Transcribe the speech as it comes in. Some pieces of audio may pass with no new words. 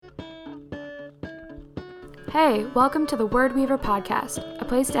Hey, welcome to the Word Weaver podcast, a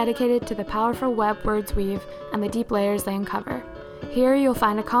place dedicated to the powerful web words weave and the deep layers they uncover. Here you'll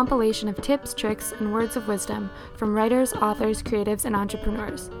find a compilation of tips, tricks, and words of wisdom from writers, authors, creatives, and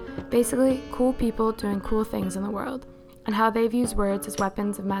entrepreneurs. Basically, cool people doing cool things in the world, and how they've used words as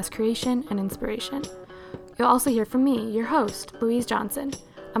weapons of mass creation and inspiration. You'll also hear from me, your host, Louise Johnson.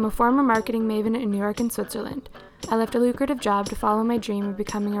 I'm a former marketing maven in New York and Switzerland. I left a lucrative job to follow my dream of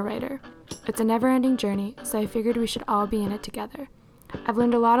becoming a writer. It's a never-ending journey, so I figured we should all be in it together. I've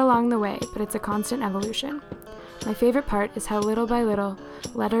learned a lot along the way, but it's a constant evolution. My favorite part is how little by little,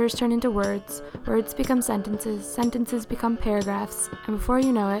 letters turn into words, words become sentences, sentences become paragraphs, and before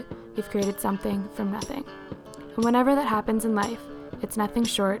you know it, you've created something from nothing. And whenever that happens in life, it's nothing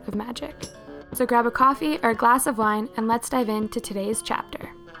short of magic. So grab a coffee or a glass of wine, and let's dive into today's chapter.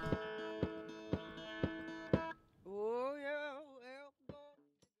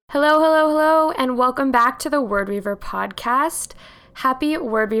 Hello, and welcome back to the Word Weaver podcast. Happy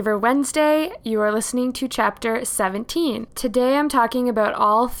Word Weaver Wednesday. You are listening to chapter 17. Today I'm talking about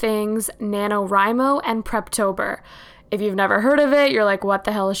all things NaNoWriMo and Preptober. If you've never heard of it, you're like, what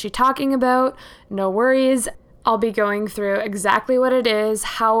the hell is she talking about? No worries. I'll be going through exactly what it is,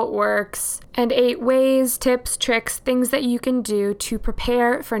 how it works, and 8 ways, tips, tricks, things that you can do to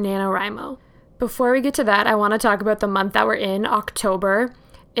prepare for NaNoWriMo. Before we get to that, I want to talk about the month that we're in, October.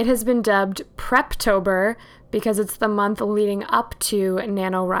 It has been dubbed Preptober because it's the month leading up to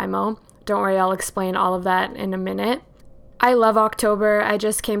NaNoWriMo. Don't worry, I'll explain all of that in a minute. I love October. I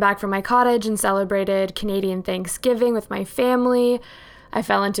just came back from my cottage and celebrated Canadian Thanksgiving with my family. I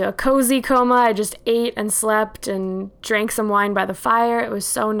fell into a cozy coma. I just ate and slept and drank some wine by the fire. It was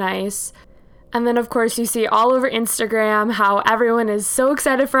so nice. And then, of course, you see all over Instagram how everyone is so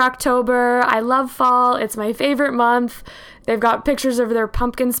excited for October. I love fall. It's my favorite month. They've got pictures of their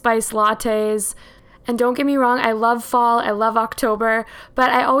pumpkin spice lattes. And don't get me wrong, I love fall. I love October. But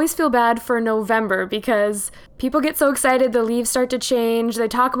I always feel bad for November because people get so excited. The leaves start to change. They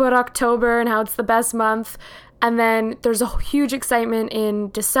talk about October and how it's the best month. And then there's a huge excitement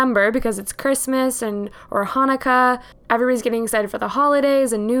in December because it's Christmas or Hanukkah. Everybody's getting excited for the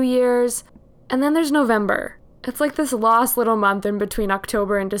holidays and New Year's. And then there's November. It's like this lost little month in between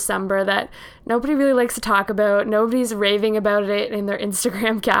October and December that nobody really likes to talk about. Nobody's raving about it in their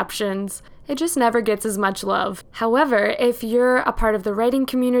Instagram captions. It just never gets as much love. However, if you're a part of the writing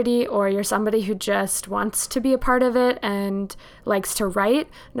community or you're somebody who just wants to be a part of it and likes to write,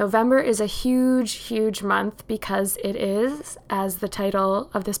 November is a huge, huge month because it is, as the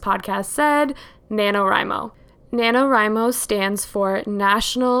title of this podcast said, NaNoWriMo. NaNoWriMo stands for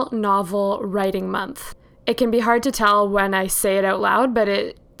National Novel Writing Month. It can be hard to tell when I say it out loud, but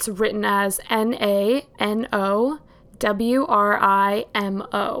it's written as NaNoWriMo.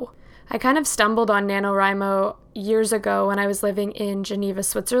 I kind of stumbled on NaNoWriMo years ago when I was living in Geneva,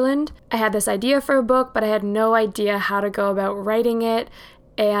 Switzerland. I had this idea for a book, but I had no idea how to go about writing it.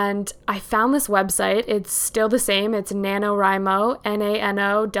 And I found this website. It's still the same. It's NaNoWriMo,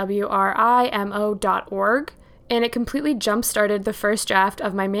 NaNoWriMo.org. And it completely jump-started the first draft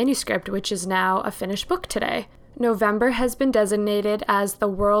of my manuscript, which is now a finished book today. November has been designated as the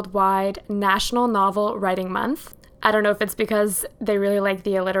worldwide National Novel Writing Month. I don't know if it's because they really like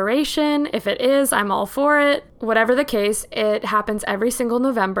the alliteration. If it is, I'm all for it. Whatever the case, it happens every single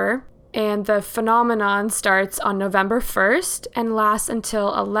November. And the phenomenon starts on November 1st and lasts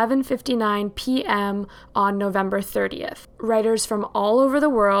until 11:59 p.m. on November 30th. Writers from all over the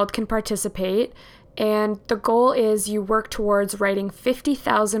world can participate. And the goal is you work towards writing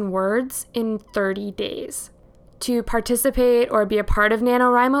 50,000 words in 30 days. To participate or be a part of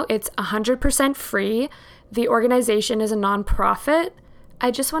NaNoWriMo, it's 100% free. The organization is a nonprofit.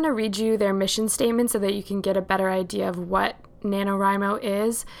 I just want to read you their mission statement so that you can get a better idea of what NaNoWriMo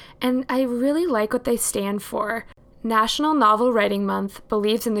is. And I really like what they stand for. National Novel Writing Month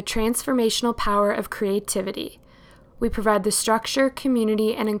believes in the transformational power of creativity. We provide the structure,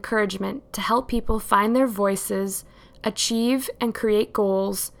 community, and encouragement to help people find their voices, achieve and create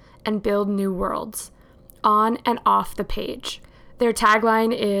goals, and build new worlds, on and off the page. Their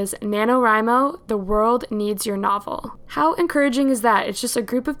tagline is, NaNoWriMo, the world needs your novel. How encouraging is that? It's just a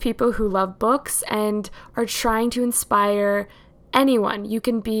group of people who love books and are trying to inspire anyone. You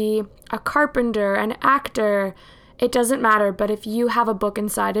can be a carpenter, an actor, it doesn't matter, but if you have a book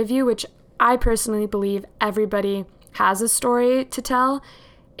inside of you, which I personally believe everybody has a story to tell,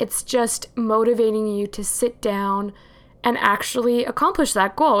 it's just motivating you to sit down and actually accomplish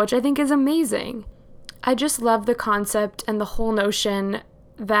that goal, which I think is amazing. I just love the concept and the whole notion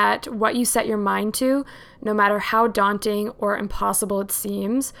that what you set your mind to, no matter how daunting or impossible it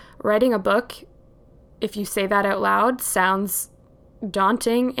seems, writing a book if you say that out loud, sounds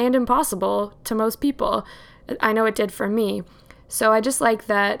daunting and impossible to most people. I know it did for me. So I just like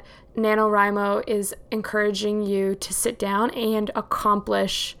that NaNoWriMo is encouraging you to sit down and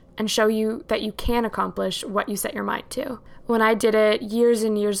accomplish and show you that you can accomplish what you set your mind to. When I did it years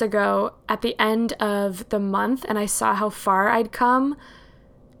and years ago, at the end of the month, and I saw how far I'd come,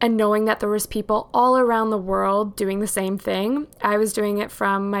 and knowing that there was people all around the world doing the same thing, I was doing it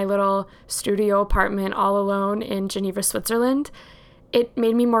from my little studio apartment all alone in Geneva, Switzerland. It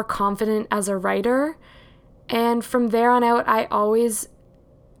made me more confident as a writer. And from there on out, I always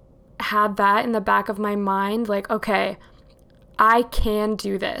had that in the back of my mind, like, okay, I can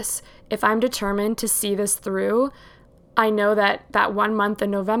do this. If I'm determined to see this through, I know that 1 month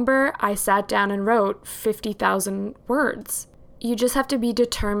in November, I sat down and wrote 50,000 words. You just have to be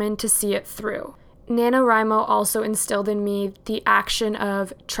determined to see it through. NaNoWriMo also instilled in me the action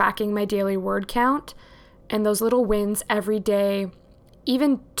of tracking my daily word count, and those little wins every day,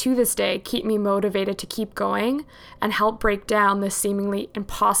 even to this day, keep me motivated to keep going and help break down the seemingly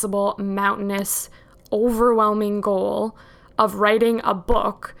impossible, mountainous, overwhelming goal of writing a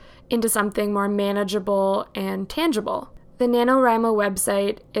book into something more manageable and tangible. The NaNoWriMo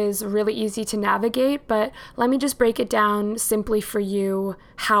website is really easy to navigate, but let me just break it down simply for you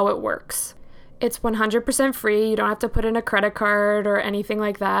how it works. It's 100% free. You don't have to put in a credit card or anything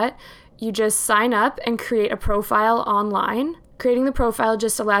like that. You just sign up and create a profile online. Creating the profile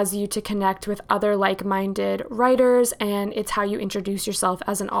just allows you to connect with other like-minded writers, and it's how you introduce yourself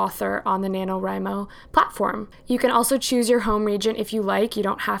as an author on the NaNoWriMo platform. You can also choose your home region if you like. You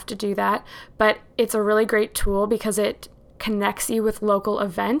don't have to do that, but it's a really great tool because it connects you with local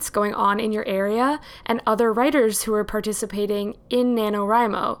events going on in your area and other writers who are participating in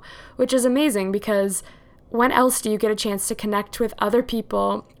NaNoWriMo, which is amazing because when else do you get a chance to connect with other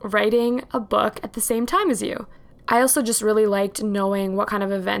people writing a book at the same time as you? I also just really liked knowing what kind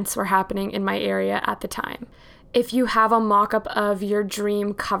of events were happening in my area at the time. If you have a mock-up of your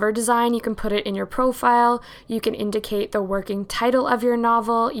dream cover design, you can put it in your profile. You can indicate the working title of your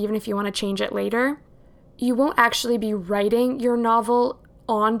novel, even if you want to change it later. You won't actually be writing your novel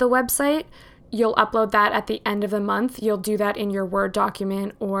on the website. You'll upload that at the end of the month. You'll do that in your Word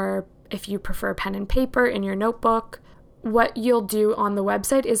document, or if you prefer pen and paper, in your notebook. What you'll do on the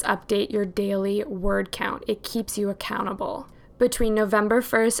website is update your daily word count. It keeps you accountable. Between November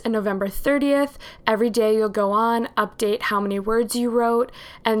 1st and November 30th, every day you'll go on, update how many words you wrote,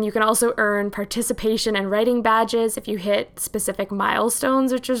 and you can also earn participation and writing badges if you hit specific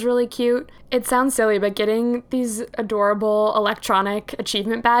milestones, which is really cute. It sounds silly, but getting these adorable electronic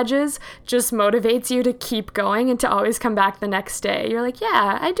achievement badges just motivates you to keep going and to always come back the next day. You're like,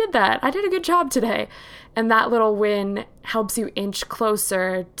 yeah, I did that. I did a good job today. And that little win helps you inch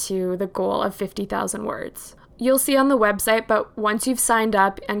closer to the goal of 50,000 words. You'll see on the website, but once you've signed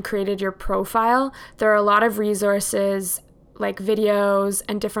up and created your profile, there are a lot of resources like videos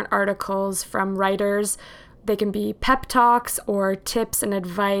and different articles from writers. They can be pep talks or tips and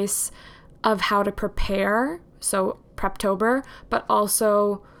advice of how to prepare, so Preptober, but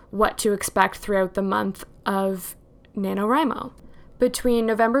also what to expect throughout the month of NaNoWriMo. Between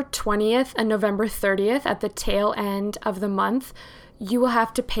November 20th and November 30th, at the tail end of the month, you will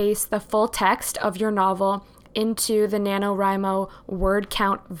have to paste the full text of your novel into the NaNoWriMo word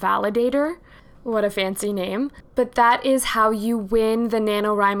count validator. What a fancy name. But that is how you win the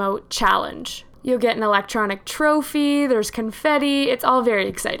NaNoWriMo challenge. You'll get an electronic trophy, there's confetti, it's all very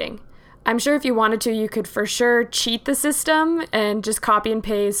exciting. I'm sure if you wanted to, you could for sure cheat the system and just copy and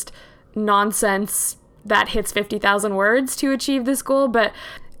paste nonsense that hits 50,000 words to achieve this goal, but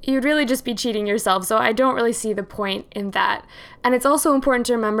you'd really just be cheating yourself, so I don't really see the point in that. And it's also important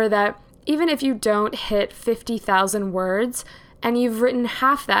to remember that even if you don't hit 50,000 words and you've written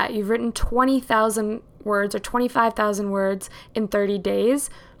half that, you've written 20,000 words or 25,000 words in 30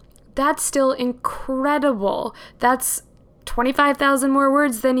 days, that's still incredible. That's 25,000 more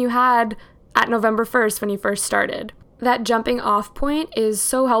words than you had at November 1st when you first started. That jumping off point is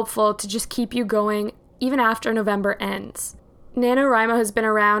so helpful to just keep you going even after November ends. NaNoWriMo has been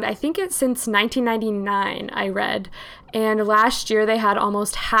around, I think it's since 1999, I read, and last year they had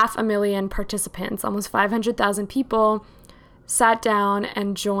almost 500,000 participants, almost 500,000 people sat down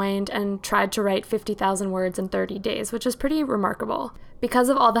and joined and tried to write 50,000 words in 30 days, which is pretty remarkable. Because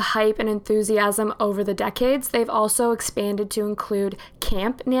of all the hype and enthusiasm over the decades, they've also expanded to include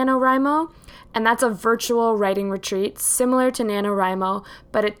Camp NaNoWriMo, and that's a virtual writing retreat similar to NaNoWriMo,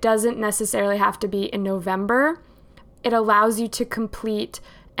 but it doesn't necessarily have to be in November. It allows you to complete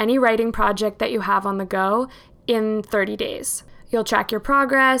any writing project that you have on the go in 30 days. You'll track your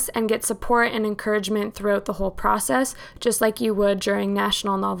progress and get support and encouragement throughout the whole process, just like you would during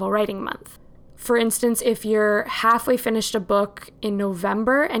National Novel Writing Month. For instance, if you're halfway finished a book in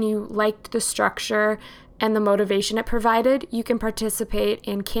November and you liked the structure and the motivation it provided, you can participate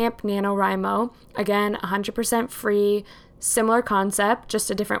in Camp NaNoWriMo. Again, 100% free, similar concept,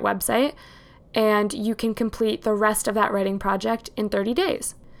 just a different website, and you can complete the rest of that writing project in 30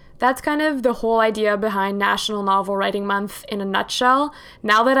 days. That's kind of the whole idea behind National Novel Writing Month in a nutshell.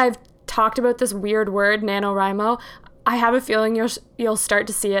 Now that I've talked about this weird word, NaNoWriMo, I have a feeling you'll start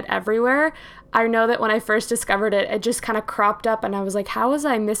to see it everywhere. I know that when I first discovered it, it just kind of cropped up and I was like, how was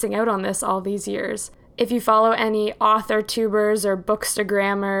I missing out on this all these years? If you follow any author tubers or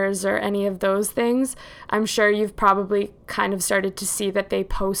bookstagrammers or any of those things, I'm sure you've probably kind of started to see that they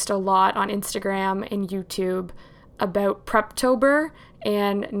post a lot on Instagram and YouTube about Preptober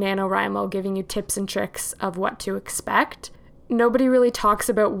and NaNoWriMo, giving you tips and tricks of what to expect. Nobody really talks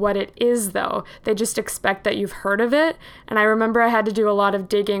about what it is, though. They just expect that you've heard of it. And I remember I had to do a lot of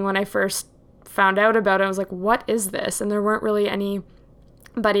digging when I first found out about it. I was like, what is this? And there weren't really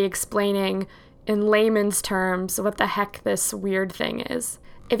anybody explaining in layman's terms what the heck this weird thing is.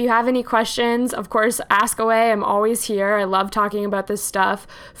 If you have any questions, of course, ask away. I'm always here. I love talking about this stuff.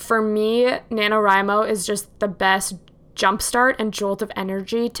 For me, NaNoWriMo is just the best jumpstart and jolt of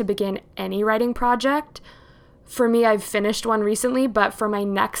energy to begin any writing project. For me, I've finished one recently, but for my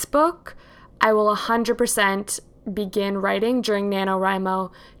next book, I will 100% begin writing during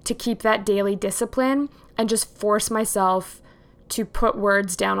NaNoWriMo to keep that daily discipline and just force myself to put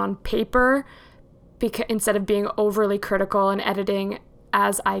words down on paper instead of being overly critical and editing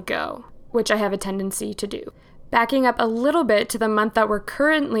as I go, which I have a tendency to do. Backing up a little bit to the month that we're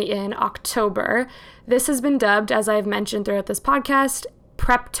currently in, October, this has been dubbed, as I've mentioned throughout this podcast,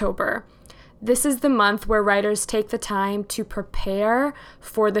 Preptober. This is the month where writers take the time to prepare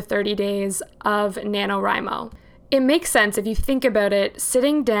for the 30 days of NaNoWriMo. It makes sense if you think about it,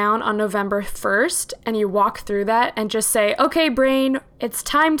 sitting down on November 1st and you walk through that and just say, okay, brain, it's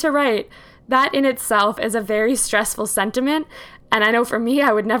time to write. That in itself is a very stressful sentiment. And I know for me,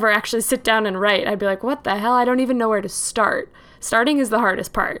 I would never actually sit down and write. I'd be like, what the hell? I don't even know where to start. Starting is the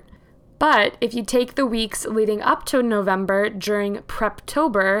hardest part. But if you take the weeks leading up to November during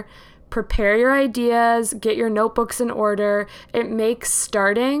Preptober, prepare your ideas, get your notebooks in order, it makes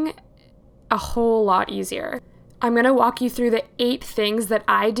starting a whole lot easier. I'm going to walk you through the 8 things that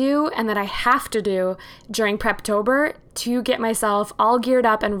I do and that I have to do during Preptober to get myself all geared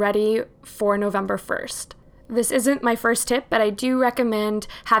up and ready for November 1st. This isn't my first tip, but I do recommend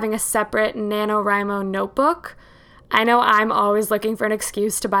having a separate NaNoWriMo notebook. I know I'm always looking for an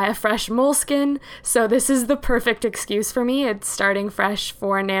excuse to buy a fresh moleskin, so this is the perfect excuse for me. It's starting fresh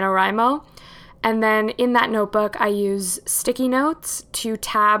for NaNoWriMo. And then in that notebook, I use sticky notes to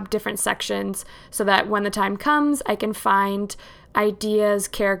tab different sections so that when the time comes, I can find ideas,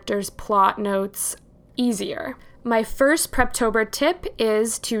 characters, plot notes easier. My first Preptober tip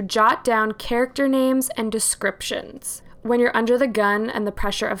is to jot down character names and descriptions. When you're under the gun and the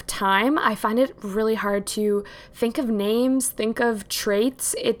pressure of time, I find it really hard to think of names, think of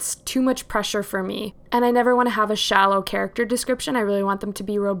traits. It's too much pressure for me. And I never want to have a shallow character description. I really want them to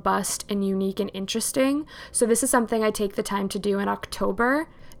be robust and unique and interesting. So this is something I take the time to do in October.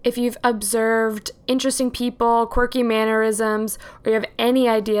 If you've observed interesting people, quirky mannerisms, or you have any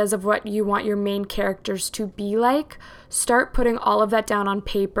ideas of what you want your main characters to be like, start putting all of that down on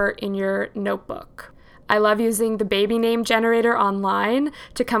paper in your notebook. I love using the baby name generator online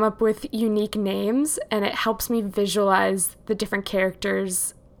to come up with unique names, and it helps me visualize the different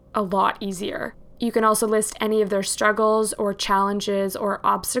characters a lot easier. You can also list any of their struggles or challenges or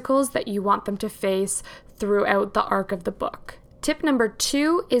obstacles that you want them to face throughout the arc of the book. Tip number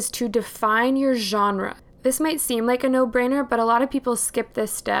 2 is to define your genre. This might seem like a no-brainer, but a lot of people skip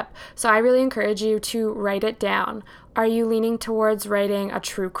this step, so I really encourage you to write it down. Are you leaning towards writing a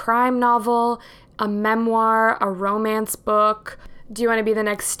true crime novel, a memoir, a romance book? Do you want to be the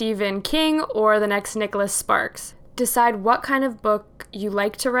next Stephen King or the next Nicholas Sparks? Decide what kind of book you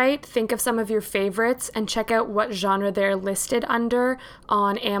like to write, think of some of your favorites, and check out what genre they're listed under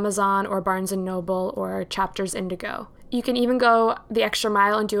on Amazon or Barnes & Noble or Chapters Indigo. You can even go the extra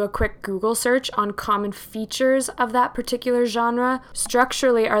mile and do a quick Google search on common features of that particular genre.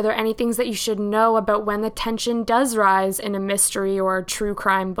 Structurally, are there any things that you should know about when the tension does rise in a mystery or a true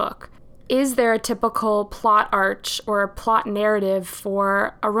crime book? Is there a typical plot arch or a plot narrative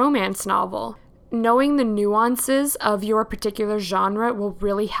for a romance novel? Knowing the nuances of your particular genre will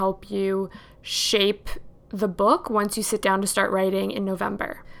really help you shape the book once you sit down to start writing in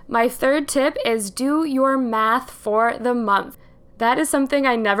November. My third tip is do your math for the month. That is something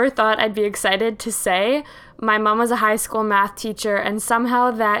I never thought I'd be excited to say. My mom was a high school math teacher, and somehow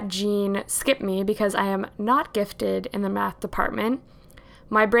that gene skipped me because I am not gifted in the math department.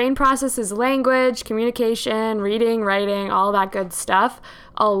 My brain processes language, communication, reading, writing, all that good stuff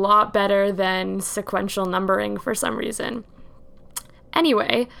a lot better than sequential numbering for some reason.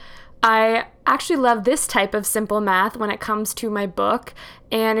 Anyway, I actually love this type of simple math when it comes to my book,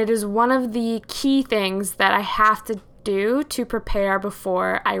 and it is one of the key things that I have to do to prepare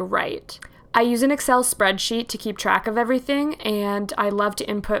before I write. I use an Excel spreadsheet to keep track of everything, and I love to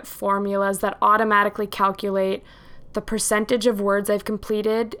input formulas that automatically calculate the percentage of words I've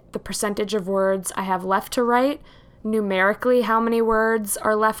completed, the percentage of words I have left to write, numerically how many words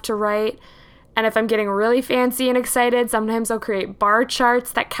are left to write, and if I'm getting really fancy and excited, sometimes I'll create bar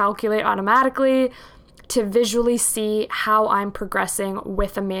charts that calculate automatically to visually see how I'm progressing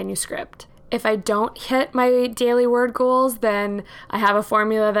with a manuscript. If I don't hit my daily word goals, then I have a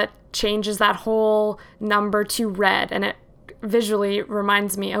formula that changes that whole number to red, and it visually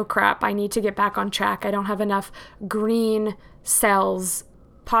reminds me, oh crap, I need to get back on track. I don't have enough green cells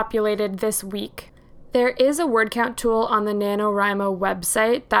populated this week. There is a word count tool on the NaNoWriMo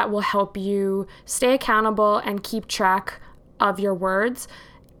website that will help you stay accountable and keep track of your words.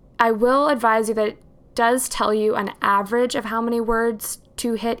 I will advise you that it does tell you an average of how many words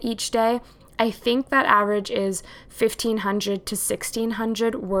to hit each day. I think that average is 1,500 to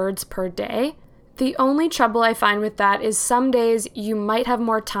 1,600 words per day. The only trouble I find with that is some days you might have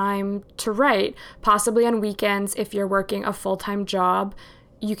more time to write, possibly on weekends if you're working a full-time job.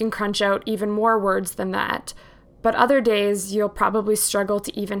 You can crunch out even more words than that. But other days you'll probably struggle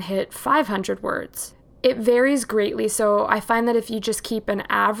to even hit 500 words. It varies greatly, so I find that if you just keep an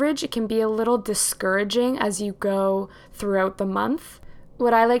average, it can be a little discouraging as you go throughout the month.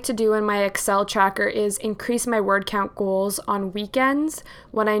 What I like to do in my Excel tracker is increase my word count goals on weekends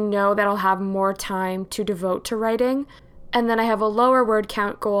when I know that I'll have more time to devote to writing. And then I have a lower word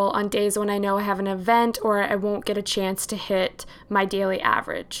count goal on days when I know I have an event or I won't get a chance to hit my daily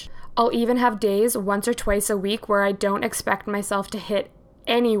average. I'll even have days once or twice a week where I don't expect myself to hit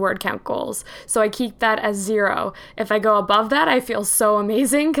any word count goals. So I keep that as 0. If I go above that, I feel so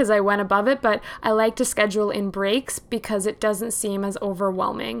amazing because I went above it, but I like to schedule in breaks because it doesn't seem as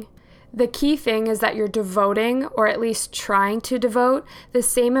overwhelming. The key thing is that you're devoting, or at least trying to devote, the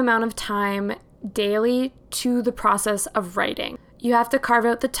same amount of time daily to the process of writing. You have to carve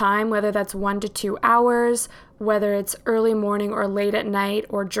out the time, whether that's 1 to 2 hours, whether it's early morning or late at night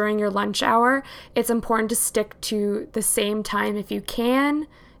or during your lunch hour. It's important to stick to the same time if you can.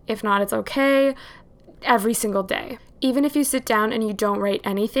 If not, it's okay. Every single day. Even if you sit down and you don't write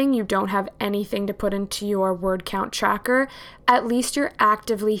anything, you don't have anything to put into your word count tracker, at least you're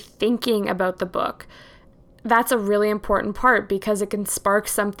actively thinking about the book. That's a really important part because it can spark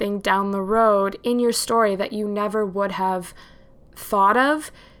something down the road in your story that you never would have thought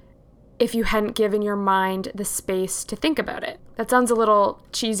of if you hadn't given your mind the space to think about it. That sounds a little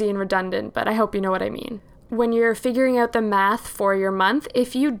cheesy and redundant, but I hope you know what I mean. When you're figuring out the math for your month,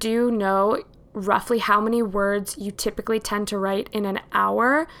 if you do know roughly how many words you typically tend to write in an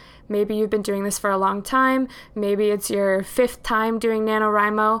hour, maybe you've been doing this for a long time, maybe it's your 5th time doing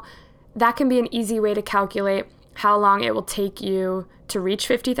NaNoWriMo, that can be an easy way to calculate how long it will take you to reach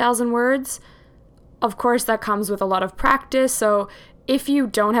 50,000 words. Of course, that comes with a lot of practice, so if you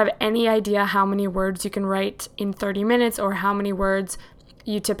don't have any idea how many words you can write in 30 minutes or how many words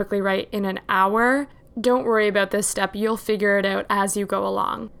you typically write in an hour, don't worry about this step. You'll figure it out as you go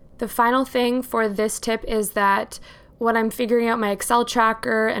along. The final thing for this tip is that when I'm figuring out my Excel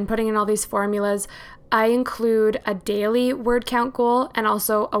tracker and putting in all these formulas, I include a daily word count goal and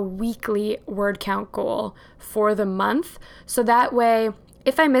also a weekly word count goal for the month. So that way,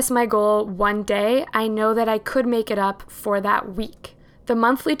 if I miss my goal one day, I know that I could make it up for that week. The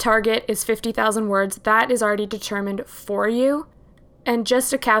monthly target is 50,000 words. That is already determined for you. And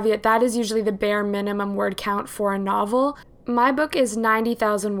just a caveat, that is usually the bare minimum word count for a novel. My book is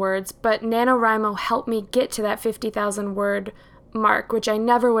 90,000 words, but NaNoWriMo helped me get to that 50,000 word mark, which I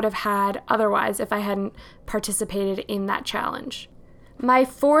never would have had otherwise if I hadn't participated in that challenge. My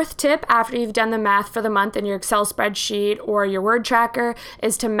 4th tip after you've done the math for the month in your Excel spreadsheet or your word tracker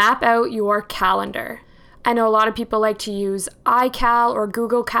is to map out your calendar. I know a lot of people like to use iCal or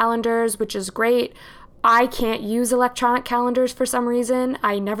Google Calendars, which is great. I can't use electronic calendars for some reason.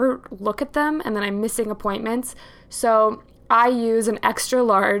 I never look at them and then I'm missing appointments. So I use an extra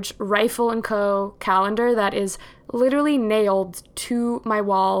large Rifle & Co. calendar that is literally nailed to my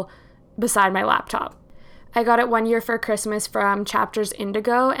wall beside my laptop. I got it one year for Christmas from Chapters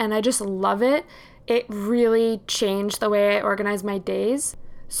Indigo and I just love it. it really changed the way I organize my days.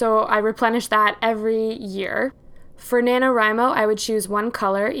 So I replenish that every year. For NaNoWriMo, I would choose one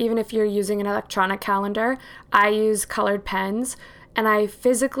color, even if you're using an electronic calendar. I use colored pens, and I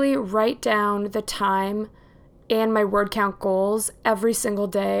physically write down the time and my word count goals every single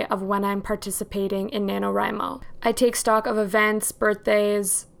day of when I'm participating in NaNoWriMo. I take stock of events,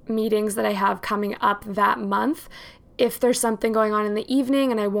 birthdays, meetings that I have coming up that month. If there's something going on in the evening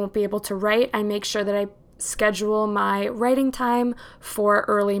and I won't be able to write, I make sure that I schedule my writing time for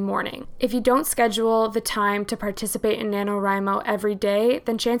early morning. If you don't schedule the time to participate in NaNoWriMo every day,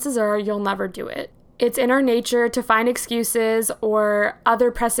 then chances are you'll never do it. It's in our nature to find excuses or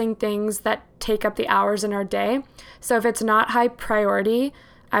other pressing things that take up the hours in our day. So if it's not high priority,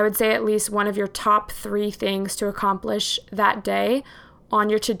 I would say at least one of your top 3 things to accomplish that day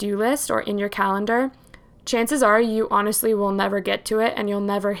on your to-do list or in your calendar, chances are you honestly will never get to it and you'll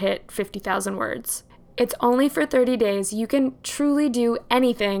never hit 50,000 words. It's only for 30 days. You can truly do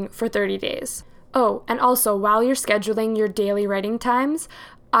anything for 30 days. Oh, and also while you're scheduling your daily writing times,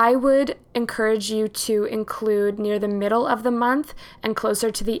 I would encourage you to include near the middle of the month and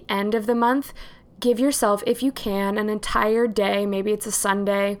closer to the end of the month, give yourself, if you can, an entire day, maybe it's a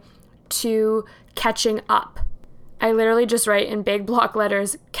Sunday, to catching up. I literally just write in big block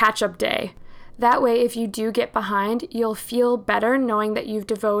letters, catch up day. That way, if you do get behind, you'll feel better knowing that you've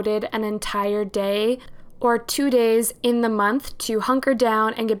devoted an entire day or 2 days in the month to hunker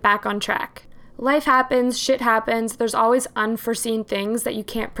down and get back on track. Life happens, shit happens, there's always unforeseen things that you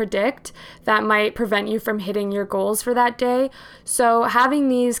can't predict that might prevent you from hitting your goals for that day. So having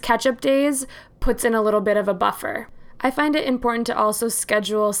these catch-up days puts in a little bit of a buffer. I find it important to also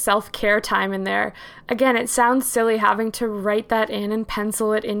schedule self-care time in there. Again, it sounds silly having to write that in and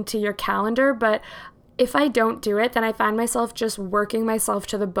pencil it into your calendar, but if I don't do it, then I find myself just working myself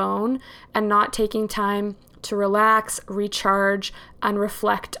to the bone and not taking time to relax, recharge, and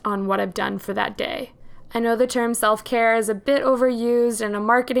reflect on what I've done for that day. I know the term self-care is a bit overused and a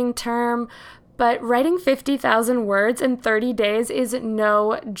marketing term, but writing 50,000 words in 30 days is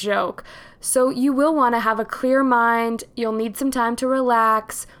no joke. So you will want to have a clear mind, you'll need some time to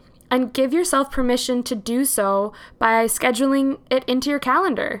relax, and give yourself permission to do so by scheduling it into your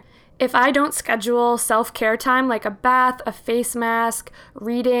calendar. If I don't schedule self-care time like a bath, a face mask,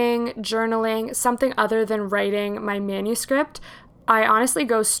 reading, journaling, something other than writing my manuscript, I honestly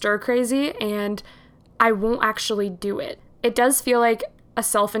go stir crazy and I won't actually do it. It does feel like a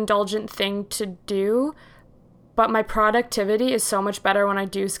self-indulgent thing to do, but my productivity is so much better when I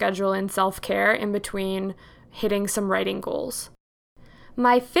do schedule in self-care in between hitting some writing goals.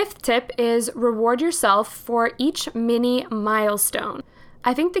 My 5th tip is reward yourself for each mini milestone.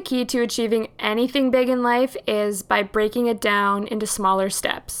 I think the key to achieving anything big in life is by breaking it down into smaller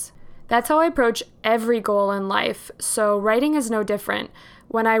steps. That's how I approach every goal in life, so writing is no different.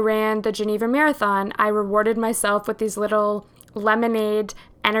 When I ran the Geneva Marathon, I rewarded myself with these little lemonade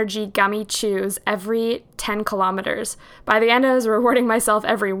energy gummy chews every 10 kilometers. By the end, I was rewarding myself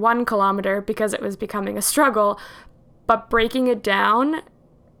every 1 kilometer because it was becoming a struggle, but breaking it down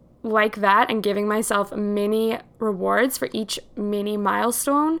like that and giving myself mini rewards for each mini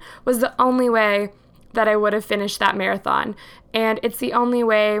milestone was the only way that I would have finished that marathon. And it's the only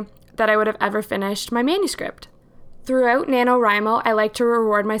way that I would have ever finished my manuscript. Throughout NaNoWriMo, I like to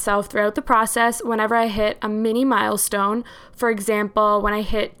reward myself throughout the process whenever I hit a mini milestone. For example, when I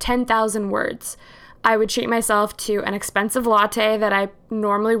hit 10,000 words, I would treat myself to an expensive latte that I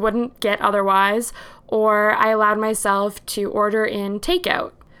normally wouldn't get otherwise, or I allowed myself to order in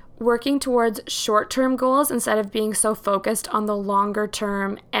takeout. Working towards short-term goals instead of being so focused on the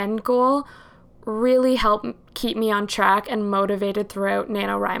longer-term end goal really helped keep me on track and motivated throughout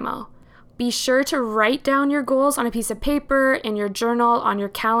NaNoWriMo. Be sure to write down your goals on a piece of paper, in your journal, on your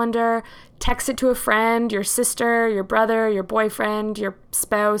calendar, text it to a friend, your sister, your brother, your boyfriend, your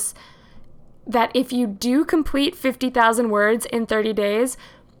spouse, that if you do complete 50,000 words in 30 days,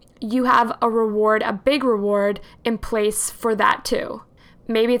 you have a reward, a big reward in place for that too.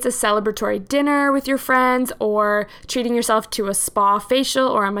 Maybe it's a celebratory dinner with your friends or treating yourself to a spa facial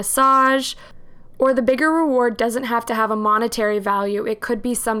or a massage. Or the bigger reward doesn't have to have a monetary value. It could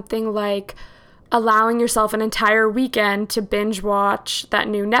be something like allowing yourself an entire weekend to binge watch that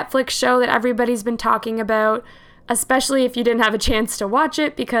new Netflix show that everybody's been talking about, especially if you didn't have a chance to watch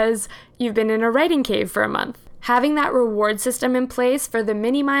it because you've been in a writing cave for a month. Having that reward system in place for the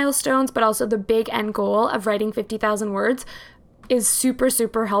mini milestones, but also the big end goal of writing 50,000 words is super,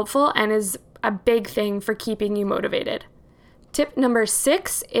 super helpful and is a big thing for keeping you motivated. Tip number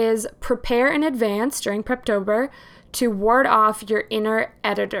 6 is prepare in advance during Preptober to ward off your inner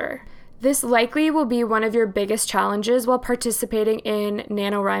editor. This likely will be one of your biggest challenges while participating in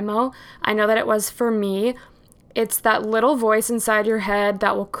NaNoWriMo. I know that it was for me. It's that little voice inside your head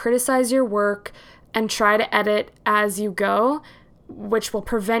that will criticize your work and try to edit as you go, which will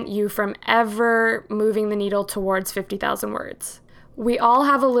prevent you from ever moving the needle towards 50,000 words. We all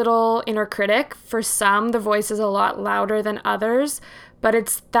have a little inner critic. For some, the voice is a lot louder than others, but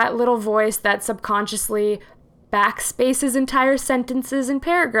it's that little voice that subconsciously backspaces entire sentences and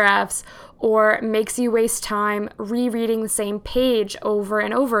paragraphs, or makes you waste time rereading the same page over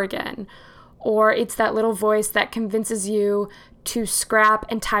and over again. Or it's that little voice that convinces you to scrap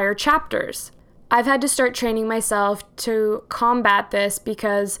entire chapters. I've had to start training myself to combat this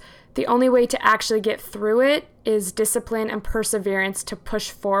because the only way to actually get through it is discipline and perseverance to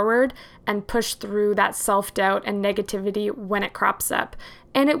push forward and push through that self-doubt and negativity when it crops up.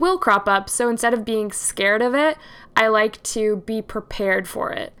 And it will crop up, so instead of being scared of it, I like to be prepared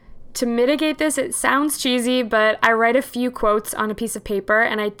for it. To mitigate this, it sounds cheesy, but I write a few quotes on a piece of paper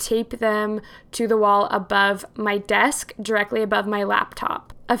and I tape them to the wall above my desk, directly above my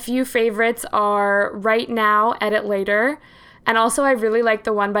laptop. A few favorites are "Write now, edit later." And also I really like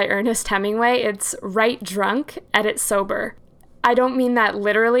the one by Ernest Hemingway. It's "Write drunk, edit sober." I don't mean that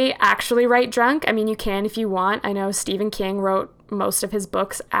literally actually write drunk. I mean, you can if you want. I know Stephen King wrote most of his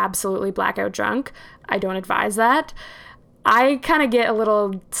books absolutely blackout drunk. I don't advise that. I kind of get a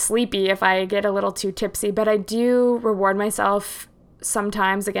little sleepy if I get a little too tipsy, but I do reward myself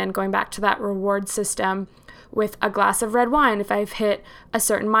sometimes, again, going back to that reward system, with a glass of red wine if I've hit a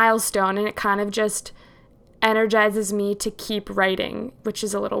certain milestone, and it kind of just energizes me to keep writing, which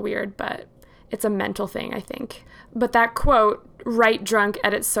is a little weird, but it's a mental thing, I think. But that quote, "Write drunk,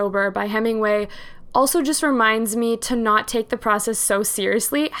 edit sober" by Hemingway, also just reminds me to not take the process so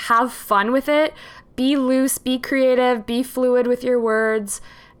seriously. Have fun with it. Be loose, be creative, be fluid with your words.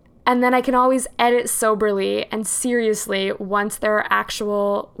 And then I can always edit soberly and seriously once there are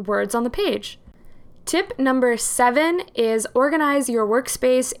actual words on the page. Tip number 7 is organize your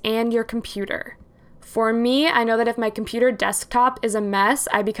workspace and your computer. For me, I know that if my computer desktop is a mess,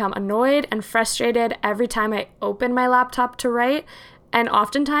 I become annoyed and frustrated every time I open my laptop to write. And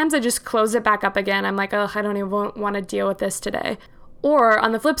oftentimes I just close it back up again. I'm like, I don't even want to deal with this today. Or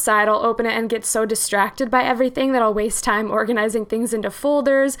on the flip side, I'll open it and get so distracted by everything that I'll waste time organizing things into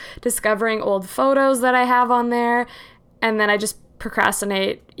folders, discovering old photos that I have on there, and then I just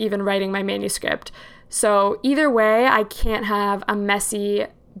procrastinate even writing my manuscript. So either way, I can't have a messy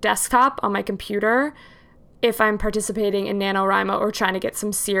desktop on my computer if I'm participating in NaNoWriMo or trying to get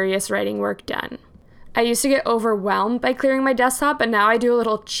some serious writing work done. I used to get overwhelmed by clearing my desktop, but now I do a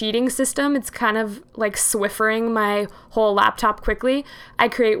little cheating system. It's kind of like Swiffering my whole laptop quickly. I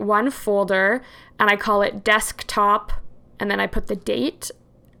create one folder and I call it desktop, and then I put the date,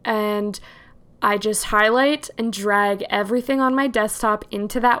 and I just highlight and drag everything on my desktop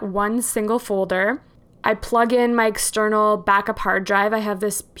into that one single folder. I plug in my external backup hard drive. I have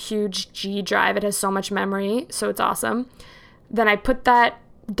this huge G drive. It has so much memory, so it's awesome. Then I put that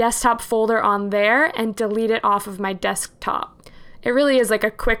desktop folder on there and delete it off of my desktop. It really is like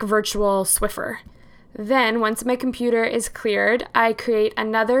a quick virtual Swiffer. Then, once my computer is cleared, I create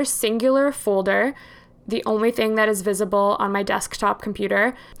another singular folder, the only thing that is visible on my desktop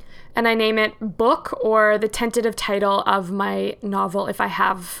computer, and I name it Book, or the tentative title of my novel if I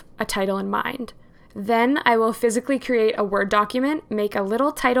have a title in mind. Then I will physically create a Word document, make a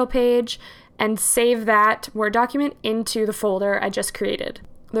little title page, and save that Word document into the folder I just created.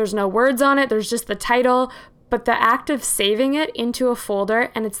 There's no words on it, there's just the title, but the act of saving it into a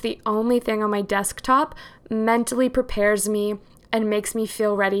folder, and it's the only thing on my desktop, mentally prepares me and makes me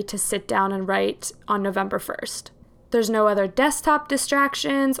feel ready to sit down and write on November 1st. There's no other desktop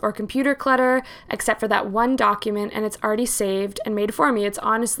distractions or computer clutter except for that one document, and it's already saved and made for me. It's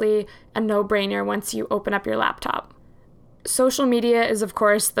honestly a no-brainer once you open up your laptop. Social media is, of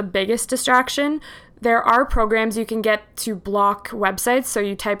course, the biggest distraction. There are programs you can get to block websites, so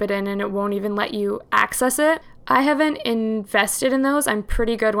you type it in and it won't even let you access it. I haven't invested in those. I'm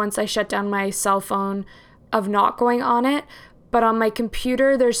pretty good once I shut down my cell phone of not going on it. But on my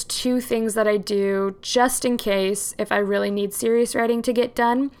computer, there's 2 things that I do just in case if I really need serious writing to get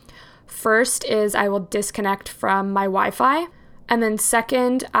done. First is I will disconnect from my Wi-Fi. And then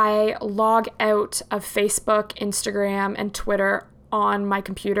second, I log out of Facebook, Instagram, and Twitter on my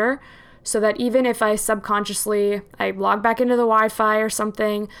computer so that even if I log back into the Wi-Fi or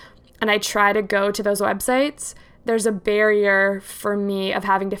something and I try to go to those websites, there's a barrier for me of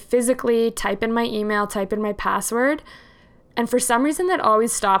having to physically type in my email, type in my password. And for some reason that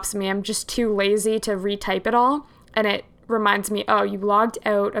always stops me. I'm just too lazy to retype it all, and it reminds me, oh, you logged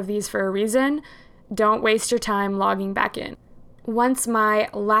out of these for a reason. Don't waste your time logging back in. Once my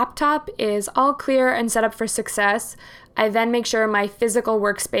laptop is all clear and set up for success, I then make sure my physical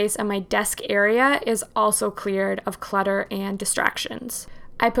workspace and my desk area is also cleared of clutter and distractions.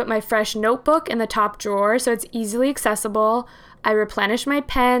 I put my fresh notebook in the top drawer so it's easily accessible. I replenish my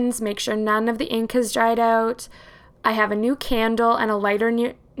pens, make sure none of the ink has dried out. I have a new candle and a lighter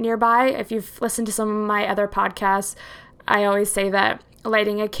nearby. If you've listened to some of my other podcasts, I always say that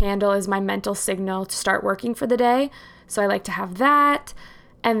lighting a candle is my mental signal to start working for the day. So I like to have that.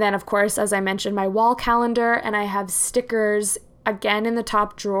 And then, of course, as I mentioned, my wall calendar, and I have stickers again in the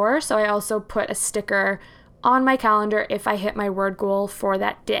top drawer. So I also put a sticker on my calendar if I hit my word goal for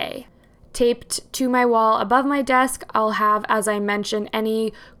that day. Taped to my wall above my desk, I'll have, as I mentioned,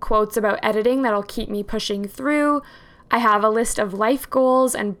 any quotes about editing that'll keep me pushing through. I have a list of life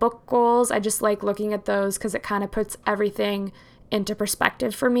goals and book goals. I just like looking at those because it kind of puts everything into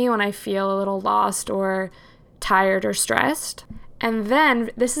perspective for me when I feel a little lost or tired or stressed. And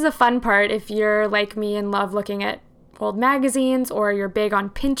then this is a fun part if you're like me and love looking at old magazines or you're big on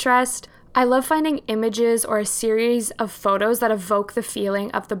Pinterest. I love finding images or a series of photos that evoke the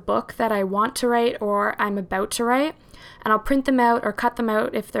feeling of the book that I want to write or I'm about to write. And I'll print them out or cut them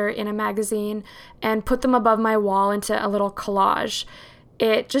out if they're in a magazine and put them above my wall into a little collage.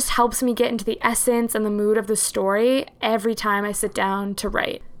 It just helps me get into the essence and the mood of the story every time I sit down to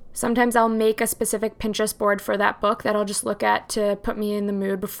write. Sometimes I'll make a specific Pinterest board for that book that I'll just look at to put me in the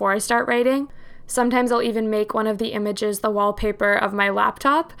mood before I start writing. Sometimes I'll even make one of the images the wallpaper of my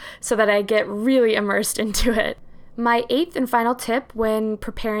laptop so that I get really immersed into it. My 8th and final tip when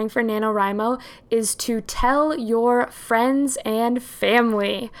preparing for NaNoWriMo is to tell your friends and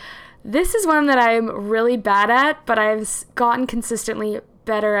family. This is one that I'm really bad at, but I've gotten consistently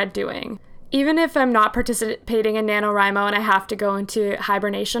better at doing. Even if I'm not participating in NaNoWriMo and I have to go into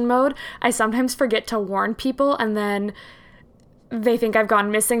hibernation mode, I sometimes forget to warn people and then they think I've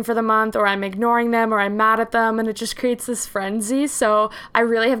gone missing for the month or I'm ignoring them or I'm mad at them and it just creates this frenzy. So I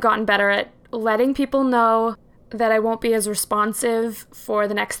really have gotten better at letting people know that I won't be as responsive for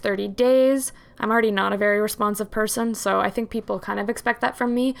the next 30 days. I'm already not a very responsive person, so I think people kind of expect that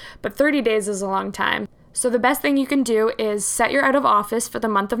from me, but 30 days is a long time. So the best thing you can do is set your out of office for the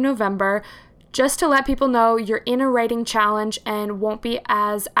month of November just to let people know you're in a writing challenge and won't be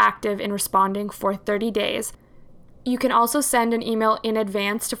as active in responding for 30 days. You can also send an email in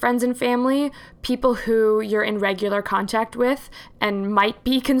advance to friends and family, people who you're in regular contact with and might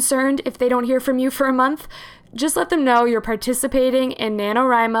be concerned if they don't hear from you for a month. Just let them know you're participating in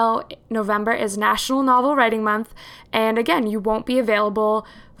NaNoWriMo. November is National Novel Writing Month, and again, you won't be available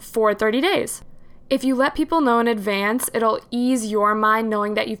for 30 days. If you let people know in advance, it'll ease your mind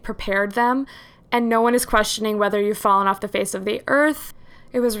knowing that you've prepared them, and no one is questioning whether you've fallen off the face of the earth.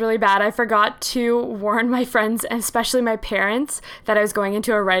 It was really bad. I forgot to warn my friends, and especially my parents, that I was going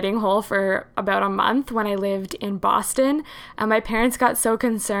into a writing hole for about a month when I lived in Boston. And my parents got so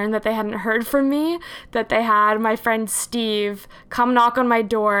concerned that they hadn't heard from me that they had my friend Steve come knock on my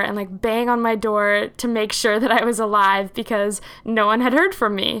door and like bang on my door to make sure that I was alive because no one had heard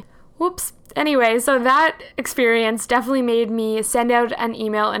from me. Whoops. Anyway, so that experience definitely made me send out an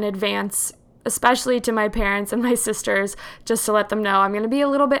email in advance, especially to my parents and my sisters, just to let them know I'm going to be a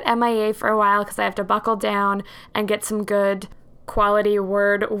little bit MIA for a while because I have to buckle down and get some good quality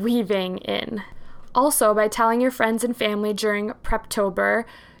word weaving in. Also, by telling your friends and family during Preptober,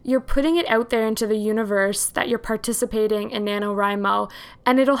 you're putting it out there into the universe that you're participating in NaNoWriMo,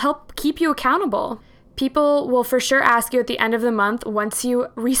 and it'll help keep you accountable. People will for sure ask you at the end of the month, once you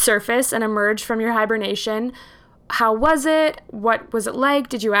resurface and emerge from your hibernation, how was it? What was it like?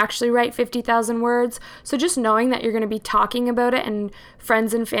 Did you actually write 50,000 words? So just knowing that you're going to be talking about it and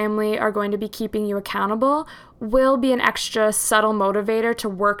friends and family are going to be keeping you accountable will be an extra subtle motivator to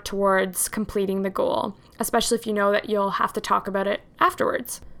work towards completing the goal, especially if you know that you'll have to talk about it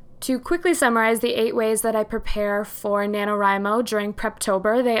afterwards. To quickly summarize the 8 ways that I prepare for NaNoWriMo during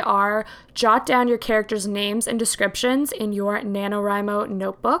Preptober, they are: jot down your characters' names and descriptions in your NaNoWriMo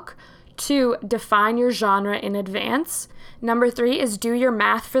notebook. 2, define your genre in advance. Number 3 is do your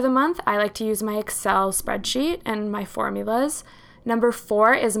math for the month. I like to use my Excel spreadsheet and my formulas. Number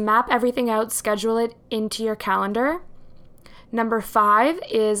 4 is map everything out, schedule it into your calendar. Number 5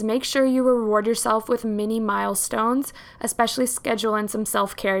 is make sure you reward yourself with mini milestones, especially schedule in some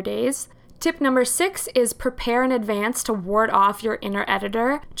self-care days. Tip number 6 is prepare in advance to ward off your inner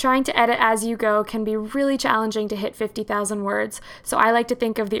editor. Trying to edit as you go can be really challenging to hit 50,000 words, so I like to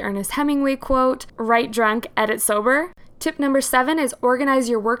think of the Ernest Hemingway quote, "Write drunk, edit sober." Tip number 7 is organize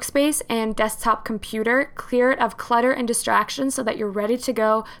your workspace and desktop computer. Clear it of clutter and distractions so that you're ready to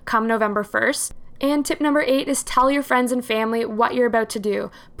go come November 1st. And tip number 8 is tell your friends and family what you're about to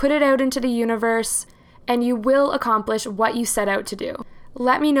do. Put it out into the universe, and you will accomplish what you set out to do.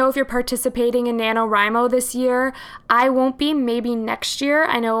 Let me know if you're participating in NaNoWriMo this year. I won't be, maybe next year.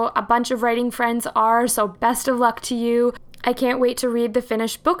 I know a bunch of writing friends are, so best of luck to you. I can't wait to read the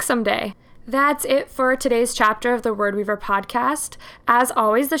finished book someday. That's it for today's chapter of the Word Weaver podcast. As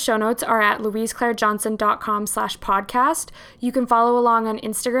always, the show notes are at louiseclairejohnson.com/podcast. You can follow along on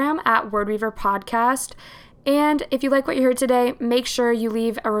Instagram at WordWeaverPodcast. And if you like what you heard today, make sure you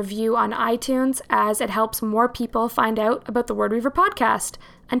leave a review on iTunes, as it helps more people find out about the Word Weaver podcast.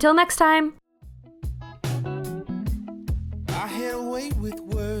 Until next time. I had a way with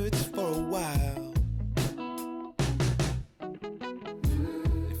words for a while.